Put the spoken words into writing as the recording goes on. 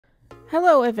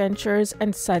Hello adventurers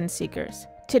and sun seekers.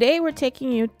 Today we're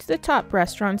taking you to the top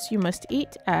restaurants you must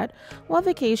eat at while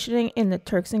vacationing in the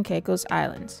Turks and Caicos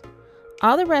Islands.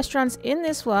 All the restaurants in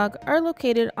this vlog are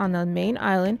located on the main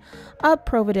island of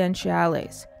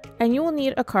Providenciales, and you will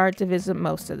need a card to visit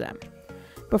most of them.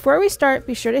 Before we start,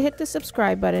 be sure to hit the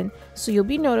subscribe button so you'll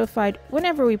be notified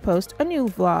whenever we post a new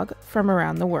vlog from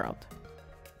around the world.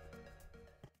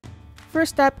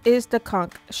 First up is the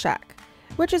Conch Shack,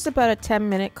 which is about a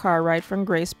 10-minute car ride from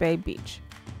Grace Bay Beach.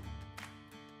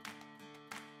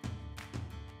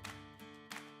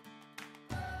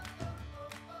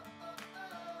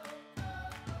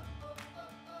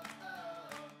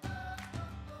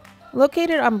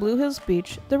 Located on Blue Hills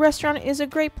Beach, the restaurant is a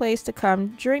great place to come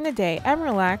during the day and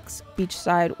relax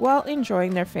beachside while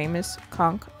enjoying their famous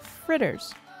conch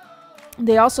fritters.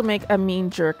 They also make a mean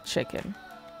jerk chicken.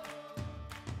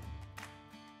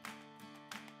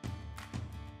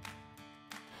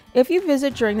 If you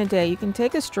visit during the day, you can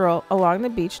take a stroll along the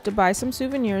beach to buy some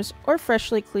souvenirs or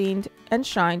freshly cleaned and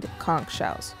shined conch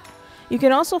shells. You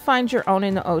can also find your own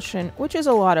in the ocean, which is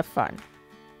a lot of fun.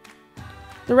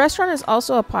 The restaurant is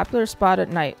also a popular spot at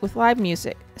night with live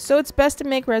music, so it's best to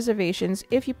make reservations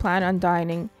if you plan on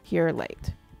dining here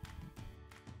late.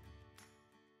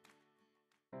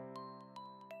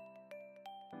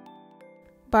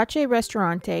 Baci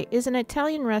Restaurant is an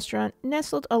Italian restaurant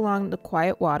nestled along the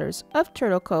quiet waters of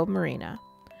Turtle Cove Marina.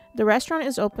 The restaurant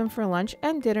is open for lunch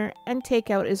and dinner, and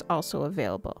takeout is also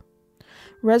available.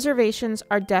 Reservations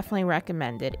are definitely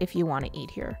recommended if you want to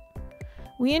eat here.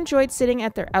 We enjoyed sitting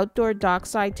at their outdoor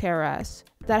dockside terrace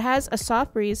that has a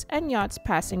soft breeze and yachts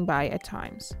passing by at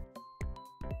times.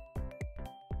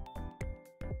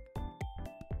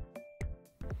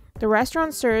 The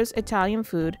restaurant serves Italian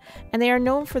food, and they are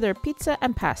known for their pizza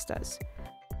and pastas.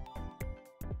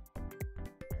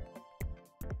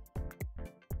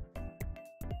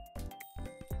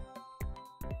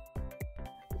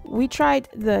 We tried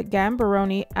the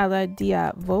gambaroni alla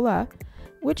diavola,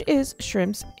 which is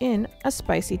shrimps in a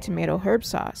spicy tomato herb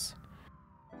sauce.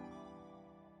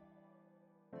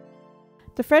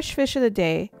 The fresh fish of the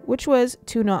day, which was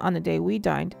tuna on the day we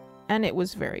dined, and it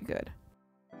was very good.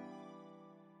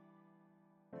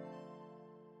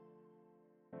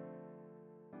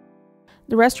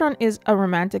 The restaurant is a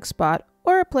romantic spot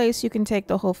or a place you can take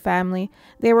the whole family.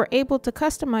 They were able to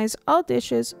customize all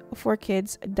dishes for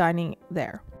kids dining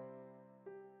there.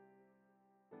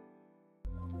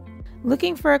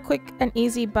 Looking for a quick and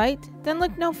easy bite? Then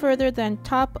look no further than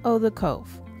O The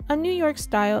Cove, a New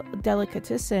York-style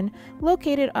delicatessen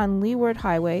located on Leeward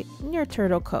Highway near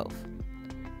Turtle Cove.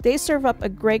 They serve up a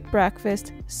great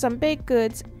breakfast, some baked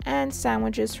goods, and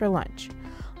sandwiches for lunch.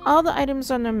 All the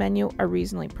items on their menu are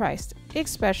reasonably priced,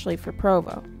 especially for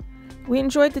Provo. We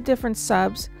enjoyed the different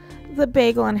subs, the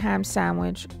bagel and ham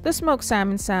sandwich, the smoked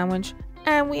salmon sandwich,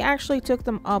 and we actually took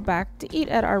them all back to eat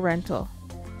at our rental.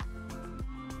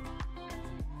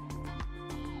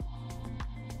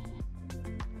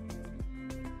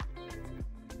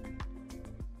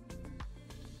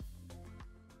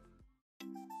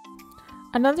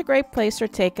 Another great place for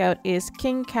takeout is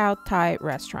Khao Thai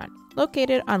Restaurant,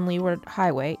 located on Leeward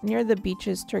Highway near the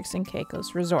beach's Turks and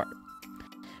Caicos Resort.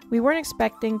 We weren't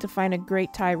expecting to find a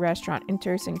great Thai restaurant in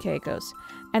Turks and Caicos,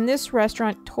 and this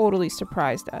restaurant totally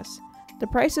surprised us. The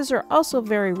prices are also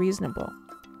very reasonable.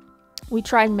 We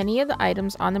tried many of the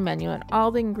items on the menu and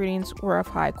all the ingredients were of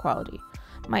high quality.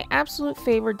 My absolute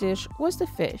favorite dish was the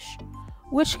fish,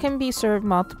 which can be served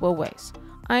multiple ways.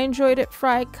 I enjoyed it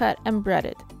fried, cut, and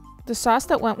breaded. The sauce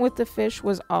that went with the fish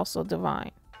was also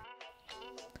divine.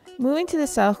 Moving to the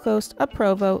south coast of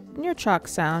Provo, near Chalk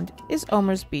Sound, is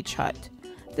Omar's Beach Hut.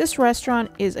 This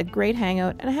restaurant is a great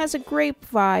hangout and has a great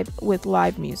vibe with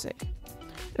live music.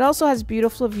 It also has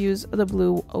beautiful views of the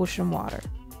blue ocean water.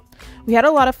 We had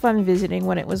a lot of fun visiting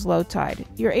when it was low tide.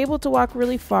 You're able to walk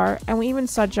really far, and we even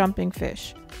saw jumping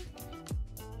fish.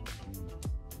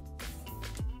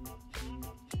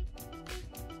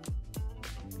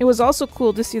 It was also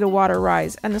cool to see the water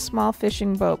rise and the small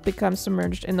fishing boat become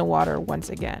submerged in the water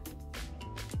once again.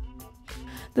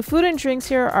 The food and drinks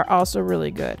here are also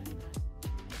really good.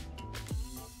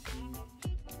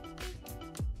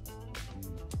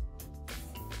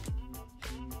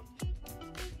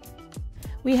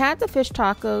 We had the fish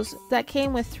tacos that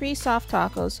came with 3 soft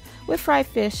tacos with fried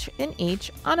fish in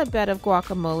each on a bed of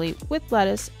guacamole with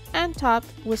lettuce and topped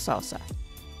with salsa.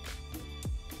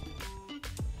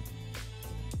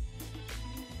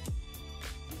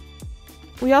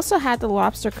 We also had the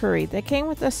lobster curry that came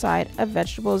with a side of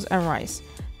vegetables and rice.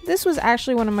 This was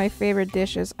actually one of my favorite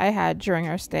dishes I had during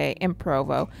our stay in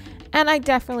Provo, and I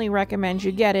definitely recommend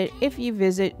you get it if you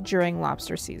visit during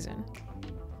lobster season.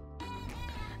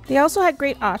 They also had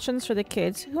great options for the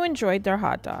kids who enjoyed their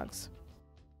hot dogs.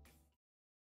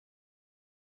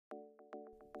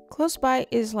 Close by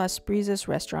is Brisas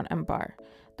Restaurant and Bar.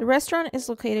 The restaurant is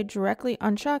located directly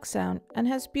on Chalk Sound and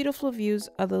has beautiful views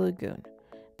of the lagoon.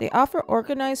 They offer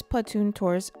organized pontoon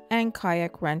tours and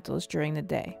kayak rentals during the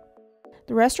day.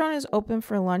 The restaurant is open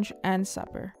for lunch and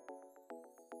supper.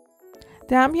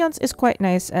 The ambiance is quite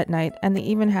nice at night, and they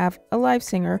even have a live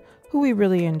singer who we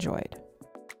really enjoyed.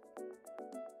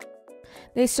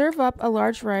 They serve up a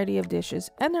large variety of dishes,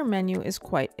 and their menu is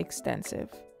quite extensive.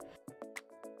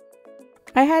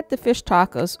 I had the fish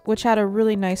tacos, which had a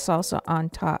really nice salsa on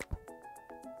top.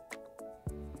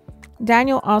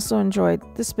 Daniel also enjoyed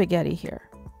the spaghetti here.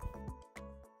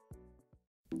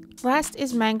 Last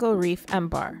is Mango Reef and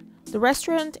Bar. The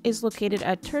restaurant is located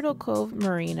at Turtle Cove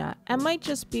Marina and might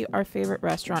just be our favorite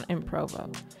restaurant in Provo.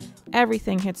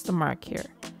 Everything hits the mark here.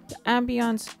 The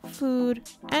ambiance, food,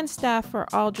 and staff are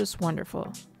all just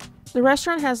wonderful. The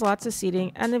restaurant has lots of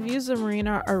seating and the views of the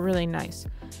marina are really nice.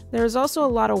 There is also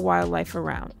a lot of wildlife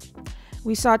around.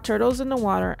 We saw turtles in the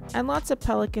water and lots of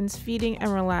pelicans feeding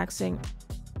and relaxing.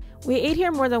 We ate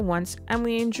here more than once and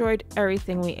we enjoyed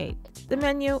everything we ate. The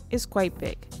menu is quite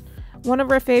big. One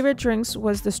of our favorite drinks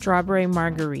was the strawberry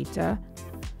margarita.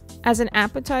 As an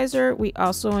appetizer, we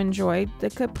also enjoyed the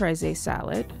caprese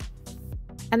salad.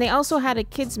 And they also had a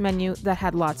kids menu that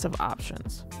had lots of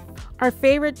options. Our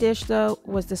favorite dish though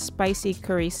was the spicy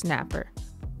curry snapper.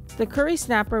 The curry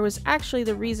snapper was actually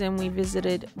the reason we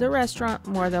visited the restaurant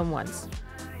more than once.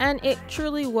 And it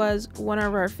truly was one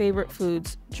of our favorite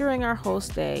foods during our whole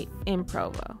stay in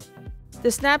Provo.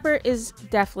 The snapper is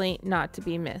definitely not to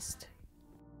be missed.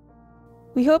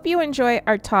 We hope you enjoy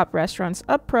our top restaurants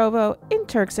of Provo in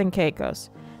Turks and Caicos.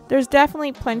 There's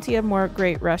definitely plenty of more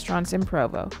great restaurants in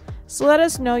Provo, so let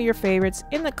us know your favorites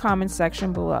in the comment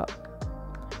section below.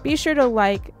 Be sure to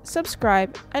like,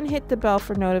 subscribe, and hit the bell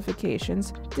for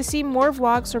notifications to see more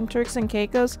vlogs from Turks and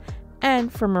Caicos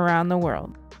and from around the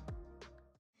world.